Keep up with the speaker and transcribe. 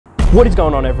What is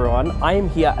going on, everyone? I am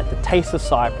here at the Taste of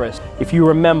Cyprus. If you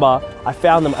remember, I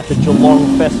found them at the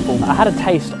Geelong Festival. I had a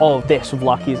taste of their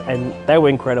SOUVLAKIS and they were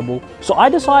incredible. So I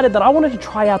decided that I wanted to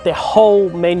try out their whole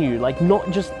menu, like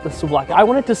not just the SOUVLAKI. I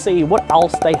wanted to see what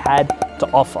else they had to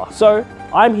offer. So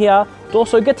I'm here to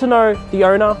also get to know the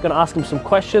owner, gonna ask him some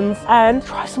questions and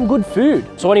try some good food.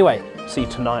 So anyway, see you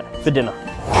tonight for dinner.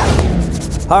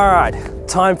 All right,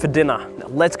 time for dinner. Now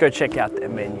let's go check out their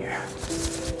menu.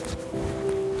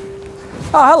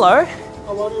 Oh, hello.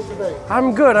 How are you today?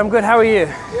 I'm good. How are you?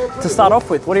 Yeah, to start off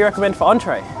with, what do you recommend for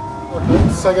entree? Okay,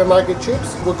 Saganaki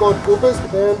chips, we got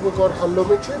Koupes, then we got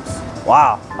halloumi chips.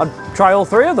 Wow, I'll try all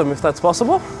three of them if that's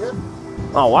possible. Yeah.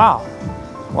 Oh, wow.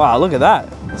 Wow, look at that.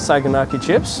 Saganaki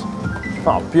chips.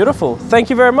 Oh, beautiful. Thank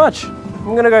you very much.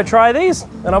 I'm gonna go try these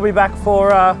and I'll be back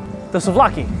for the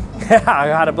Souvulaki. I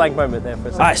had a blank moment there for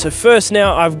a second. All right, so first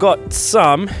now I've got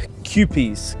some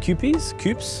Koupes.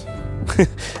 Koupes?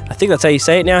 I think that's how you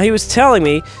say it. Now, he was telling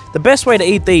me the best way to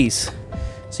eat these.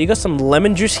 So you got some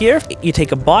lemon juice here. You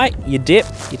take a bite, you dip,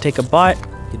 you take a bite,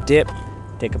 you dip,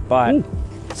 take a bite, ooh,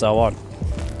 so on.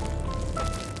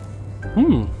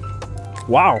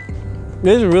 Wow.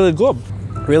 These are really good.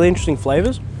 Really interesting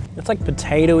flavors. It's like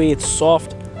potatoey, it's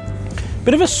soft.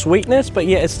 Bit of a sweetness, but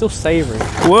yeah, it's still savory.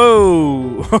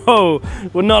 Whoa, whoa,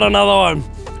 well, not another one.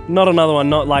 Not another one,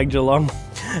 not like Geelong.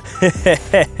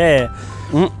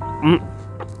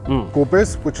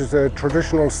 Koupes, which is a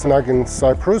traditional snack in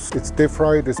Cyprus. It's deep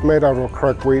fried, it's made out of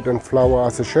cracked wheat and flour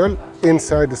as a shell.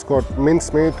 Inside it's got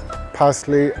mincemeat,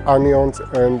 parsley, onions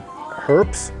and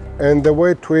herbs. And the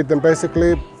way to eat them,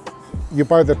 basically, you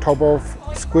bite the top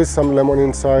off, squeeze some lemon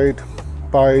inside,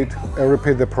 bite and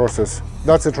repeat the process.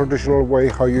 That's a traditional way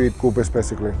how you eat Koupes,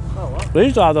 basically. Oh, wow.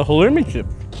 These are the halloumi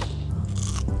chips.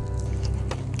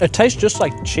 It tastes just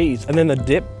like cheese, and then the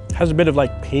dip has a bit of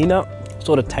like peanut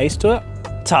sort of taste to it.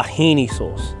 Tahini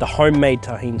sauce, the homemade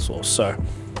tahini sauce. So,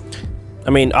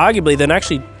 I mean, arguably,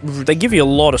 they give you a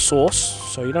lot of sauce,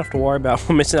 so you don't have to worry about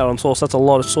missing out on sauce. That's a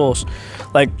lot of sauce.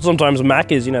 Like sometimes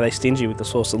Macca's, you know, they stingy with the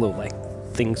sauce, the little like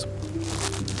things.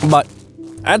 But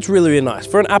that's really, really nice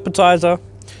for an appetizer.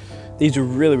 These are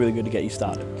really, really good to get you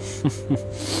started.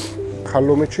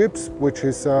 Halloumi chips, which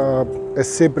is a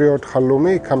Cypriot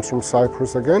halloumi, it comes from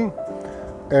Cyprus again.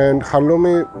 And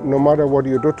halloumi, no matter what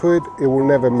you do to it, it will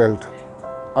never melt.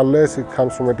 Unless it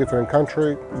comes from a different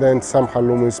country, then some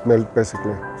halloumis melt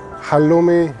basically.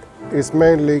 Halloumi is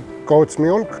mainly goat's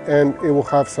milk and it will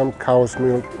have some cow's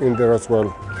milk in there as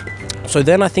well. So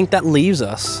then I think that leaves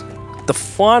us the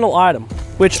final item,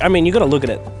 which, I mean, you gotta look at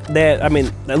it. I mean,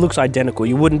 it looks identical.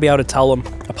 You wouldn't be able to tell them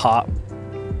apart.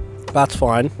 That's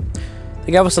fine.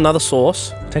 They gave us another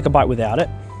sauce. Take a bite without it.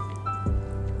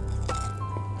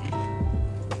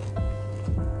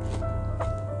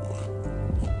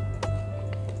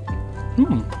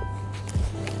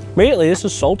 Immediately, this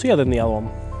is saltier than the other one.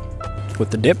 With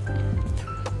the dip.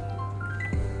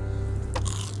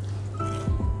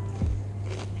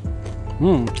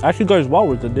 Actually goes well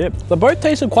with the dip. They both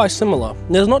tasted quite similar.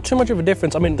 There's not too much of a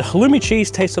difference. I mean, the halloumi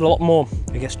cheese tasted a lot more,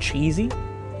 I guess, cheesy.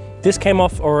 This came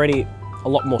off already a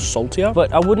lot more saltier,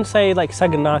 but I wouldn't say like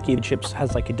Saganaki chips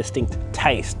has like a distinct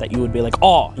taste that you would be like,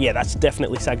 oh yeah, that's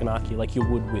definitely Saganaki, like you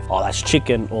would with, oh, that's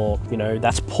chicken, or, you know,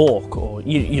 that's pork, or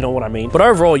you know what I mean. But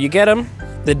overall, you get them,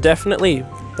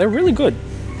 they're really good.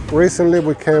 Recently,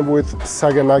 we came with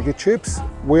Saganaki chips.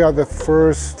 We are the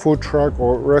first food truck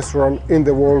or restaurant in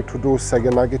the world to do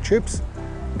Saganaki chips.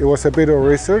 It was a bit of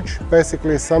research.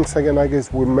 Basically, some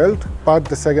Saganakis will melt, but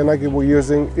the Saganaki we're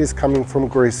using is coming from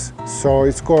Greece. So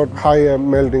it's got higher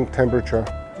melting temperature,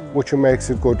 which makes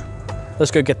it good.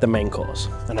 Let's go get the main course.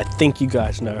 And I think you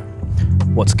guys know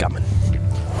what's coming.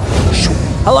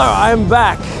 Hello, I'm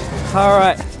back. All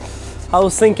right. I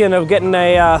was thinking of getting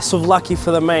a souvlaki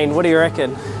for the main. What do you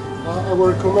reckon? I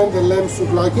would recommend the lamb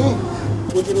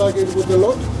souvlaki. Would you like it with the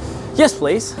lot? Yes,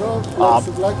 please. Lamb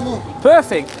souvlaki.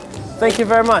 Perfect. Thank you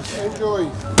very much. Enjoy.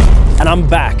 And I'm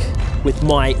back with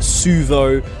my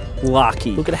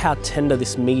Souvulaki. Look at how tender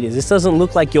this meat is. This doesn't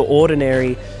look like your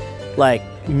ordinary like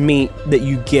meat that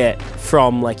you get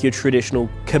from like your traditional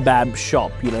kebab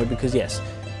shop, you know, because yes,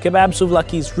 kebab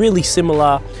souvlaki is really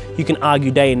similar. You can argue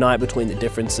day and night between the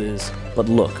differences, but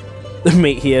look, the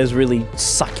meat here is really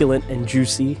succulent and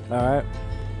juicy, all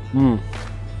right?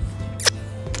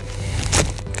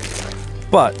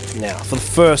 But now for the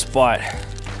first bite.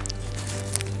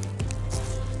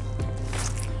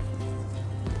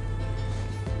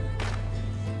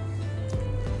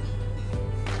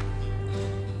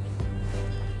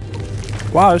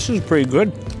 Wow, this is pretty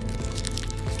good.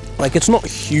 Like, it's not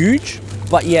huge,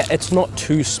 but yeah, it's not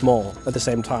too small at the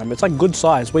same time. It's like good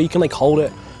size where you can like hold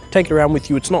it, take it around with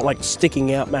you. It's not like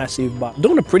sticking out massive, but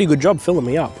doing a pretty good job filling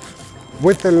me up.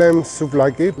 With the lamb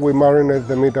souvlaki, we marinate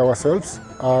the meat ourselves,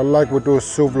 like we do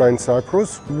souvla in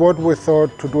Cyprus. What we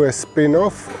thought to do a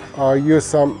spin-off, use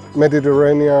some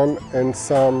Mediterranean and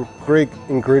some Greek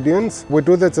ingredients. We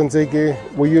do the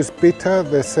tzatziki, we use pita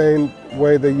the same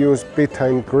way they use pita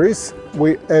in Greece.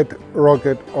 We add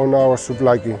rocket on our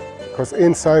souvlaki, because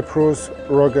in Cyprus,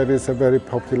 rocket is a very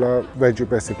popular veggie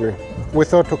basically. We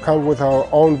thought to come with our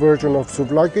own version of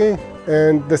souvlaki,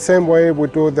 and the same way we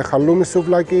do the halloumi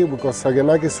souvlaki, we got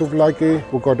Saganaki souvlaki,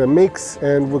 we got a mix,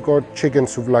 and we got chicken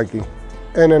souvlaki,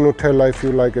 and a Nutella if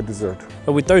you like a dessert.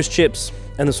 But with those chips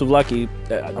and the souvlaki,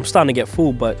 I'm starting to get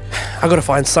full, but I gotta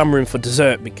find some room for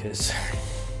dessert because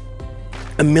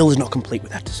a meal is not complete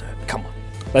without dessert. Come on,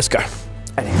 let's go.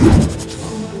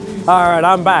 All right,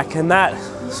 I'm back, and that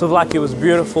souvlaki was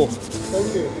beautiful.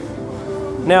 Thank you.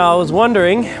 Now, I was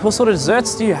wondering, what sort of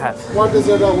desserts do you have? One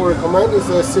dessert I would recommend is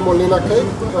the Semolina cake.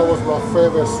 That was my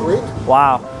favorite sweet.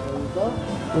 Wow.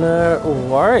 No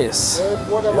worries.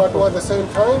 And what I might do at the same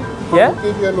time, Yeah? I'll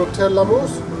give you a Nutella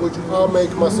mousse, which I'll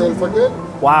make myself again.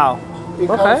 Wow. It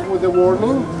Okay. comes with a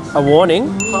warning, A warning?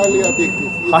 highly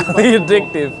addictive. Highly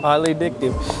addictive, highly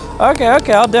addictive.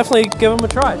 Okay, I'll definitely give them a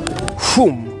try.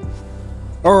 Whew.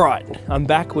 All right, I'm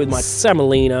back with my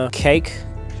semolina cake.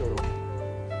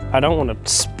 I don't want to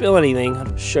spill anything,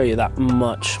 I'll show you that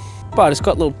much. But it's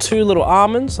got two little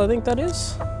almonds, I think that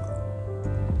is.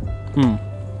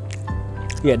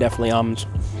 Yeah, definitely almonds.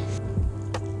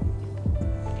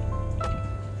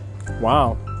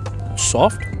 Wow,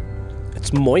 soft.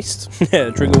 It's moist.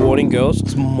 Yeah, trigger warning, girls.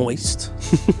 It's moist.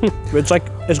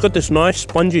 It's got this nice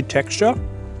spongy texture,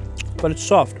 but it's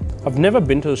soft. I've never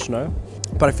been to the snow,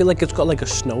 but I feel like it's got like a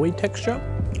snowy texture.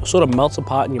 It sort of melts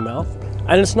apart in your mouth.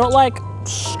 And it's not like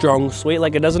strong sweet,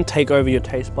 like it doesn't take over your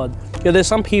taste bud. Yeah, there's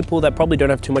some people that probably don't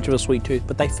have too much of a sweet tooth,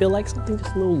 but they feel like something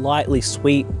just a little lightly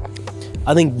sweet.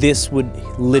 I think this would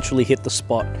literally hit the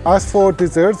spot. As for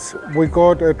desserts, we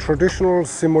got a traditional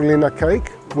Semolina cake,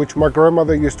 which my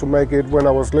grandmother used to make it when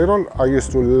I was little. I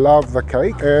used to love the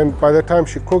cake. And by the time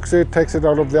she cooks it, takes it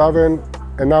out of the oven,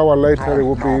 an hour later it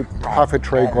will be half a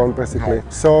tray gone basically.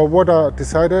 So what I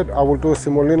decided, I will do a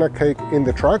Semolina cake in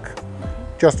the truck,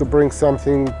 just to bring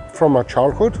something from my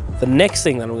childhood. The next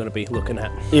thing that I'm gonna be looking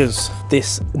at is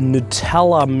this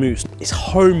Nutella mousse. It's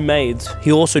homemade.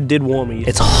 He also did warn me,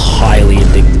 it's highly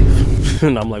addictive.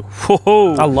 And I'm like,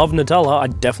 whoa, I love Nutella. I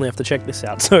definitely have to check this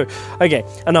out. So, okay,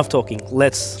 enough talking.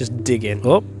 Let's just dig in.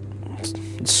 Oh,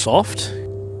 it's soft.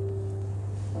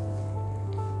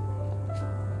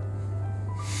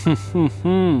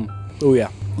 Oh yeah,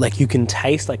 like you can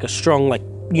taste like a strong, like,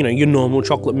 you know, your normal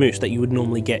chocolate mousse that you would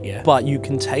normally get, yeah. But you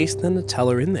can taste the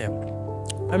Nutella in there.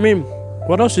 I mean,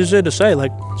 what else is there to say?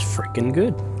 Like, it's freaking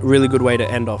good. Really good way to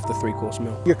end off the 3-course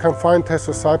meal. You can find Taste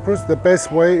of Cyprus. The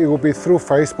best way, it will be through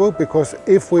Facebook, because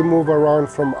if we move around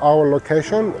from our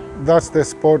location, that's the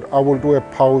spot I will do a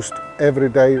post every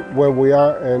day where we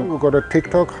are. And we've got a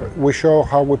TikTok. We show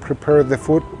how we prepare the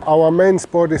food. Our main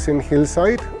spot is in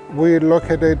Hillside. We're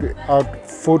located at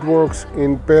Foodworks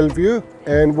in Bellevue,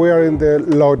 and we are in the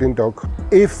loading dock.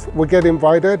 If we get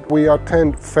invited, we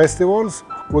attend festivals.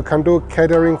 We can do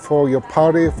catering for your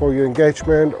party, for your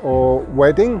engagement or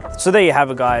wedding. So there you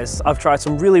have it, guys. I've tried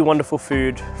some really wonderful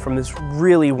food from this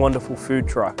really wonderful food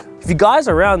truck. If you guys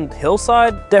are around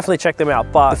Hillside, definitely check them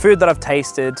out. But the food that I've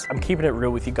tasted, I'm keeping it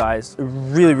real with you guys,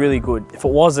 really, really good. If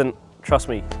it wasn't, trust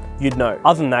me, you'd know.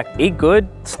 Other than that, eat good,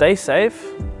 stay safe,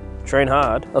 train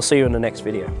hard. I'll see you in the next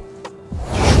video.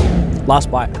 Last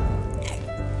bite.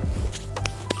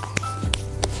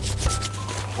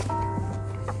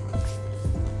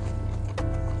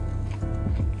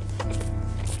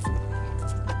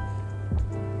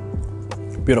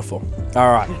 Beautiful.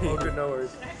 All right. All good, no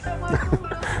worries.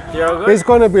 You're all good? He's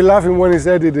gonna be laughing when he's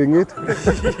editing it.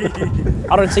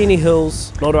 I don't see any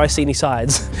hills, nor do I see any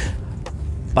sides,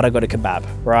 but I got a kebab,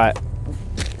 right?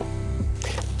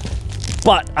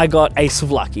 But I got a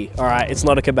souvlaki, all right? It's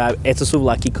not a kebab, it's a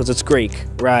souvlaki because it's Greek,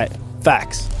 right?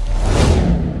 Facts.